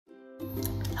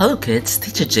Hello kids,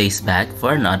 Teacher Jay's back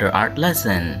for another art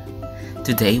lesson.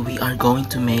 Today we are going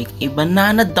to make a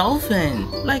banana dolphin,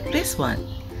 like this one.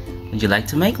 Would you like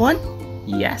to make one?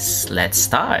 Yes, let's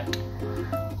start.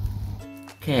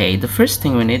 Okay, the first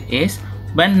thing we need is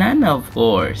banana, of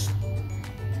course.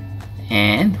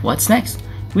 And what's next?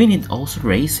 We need also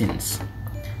raisins,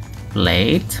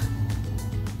 plate,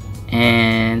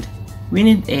 and we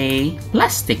need a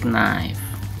plastic knife.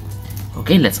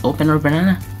 Okay, let's open our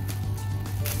banana.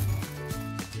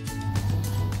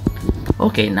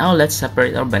 Okay, now let's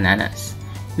separate our bananas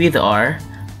with our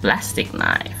plastic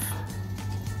knife.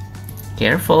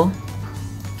 Careful.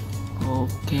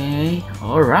 Okay,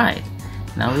 alright.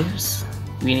 Now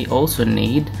we also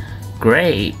need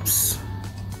grapes.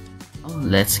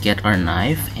 Let's get our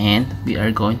knife and we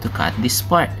are going to cut this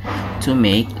part to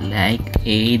make like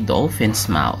a dolphin's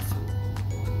mouth.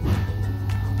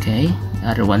 Okay, the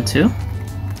other one too.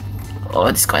 Oh,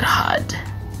 it's quite hard.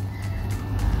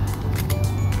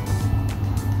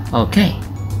 Okay,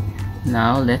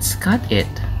 now let's cut it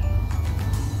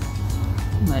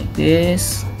like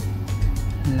this.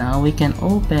 Now we can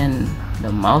open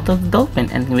the mouth of the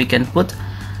dolphin and we can put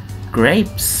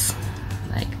grapes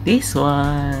like this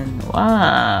one.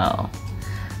 Wow,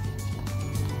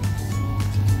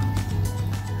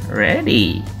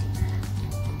 ready.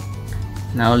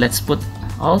 Now let's put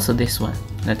also this one.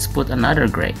 Let's put another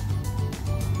grape.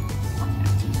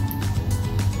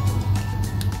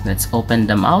 Let's open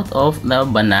the mouth of the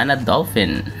banana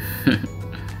dolphin.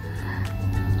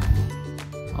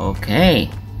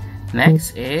 Okay,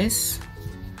 next is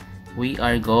we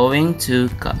are going to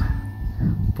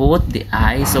put the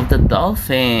eyes of the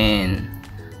dolphin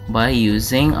by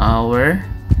using our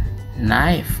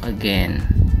knife again.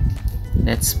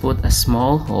 Let's put a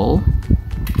small hole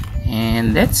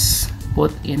and let's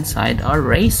put inside our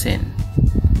raisin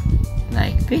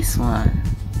like this one.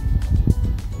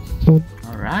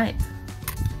 Alright,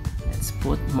 let's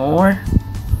put more.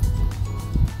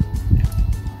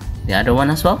 The other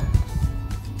one as well.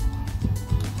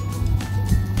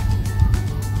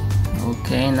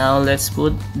 Okay, now let's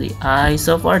put the eyes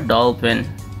of our dolphin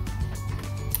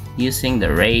using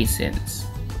the raisins.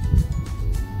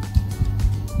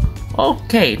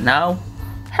 Okay, now,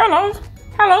 hello,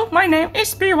 my name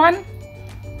is B1.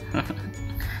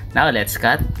 Now let's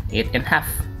cut it in half,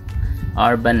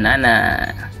 our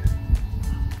banana,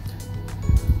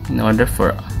 in order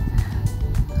for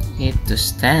it to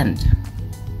stand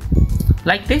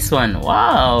like this one.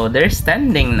 Wow, they're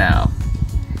standing now.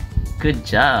 Good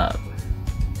job.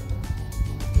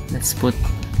 Let's put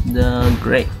the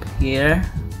grape here.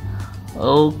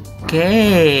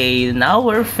 Okay, now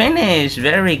we're finished.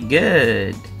 Very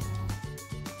good.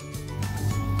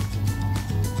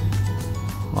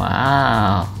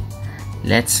 Wow,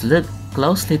 let's look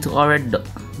closely to our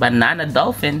banana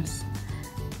dolphins.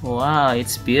 Wow,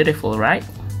 it's beautiful, right?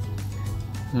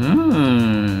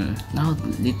 Now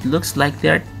it looks like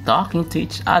they're talking to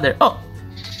each other. Oh,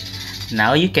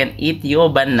 now you can eat your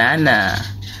banana.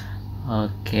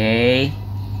 Okay,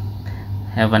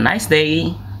 have a nice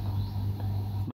day.